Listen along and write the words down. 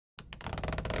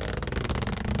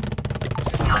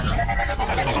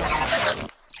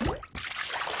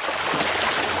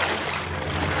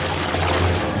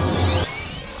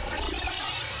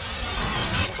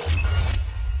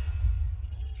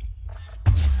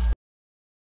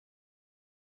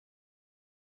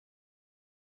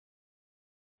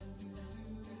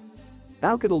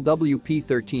OUKITEL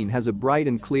WP13 has a bright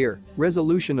and clear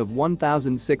resolution of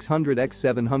 1600 x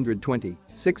 720,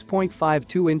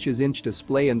 6.52 inch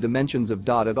display and dimensions of.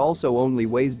 It also only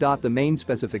weighs. The main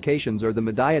specifications are the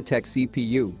MediaTek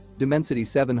CPU, Dimensity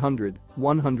 700,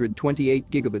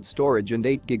 128GB storage and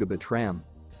 8GB RAM.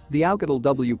 The OUKITEL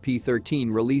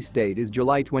WP13 release date is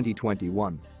July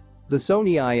 2021. The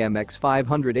Sony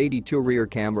IMX582 rear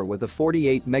camera with a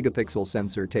 48-megapixel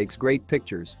sensor takes great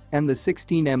pictures, and the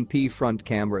 16MP front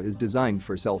camera is designed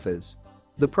for selfies.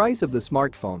 The price of the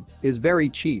smartphone is very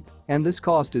cheap, and this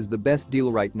cost is the best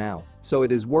deal right now, so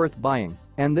it is worth buying,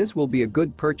 and this will be a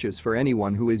good purchase for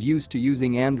anyone who is used to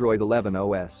using Android 11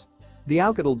 OS. The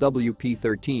OUKITEL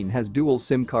WP13 has dual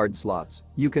SIM card slots.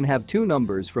 You can have two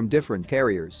numbers from different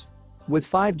carriers. With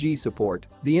 5G support,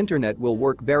 the internet will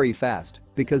work very fast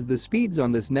because the speeds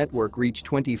on this network reach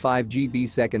 25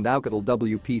 GB/s. OUKITEL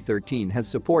WP13 has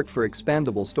support for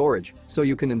expandable storage, so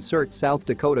you can insert South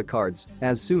Dakota cards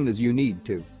as soon as you need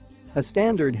to. A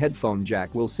standard headphone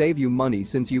jack will save you money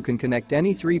since you can connect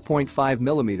any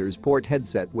 3.5mm port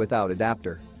headset without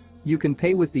adapter. You can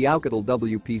pay with the OUKITEL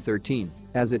WP13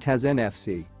 as it has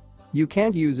NFC. You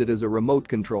can't use it as a remote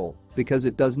control because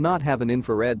it does not have an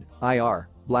infrared (IR)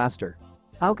 blaster.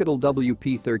 OUKITEL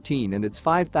WP13 and its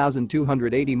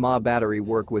 5280 mAh battery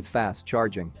work with fast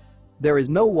charging. There is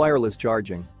no wireless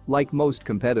charging, like most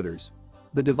competitors.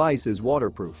 The device is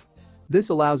waterproof. This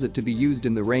allows it to be used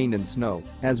in the rain and snow,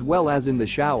 as well as in the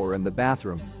shower and the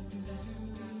bathroom.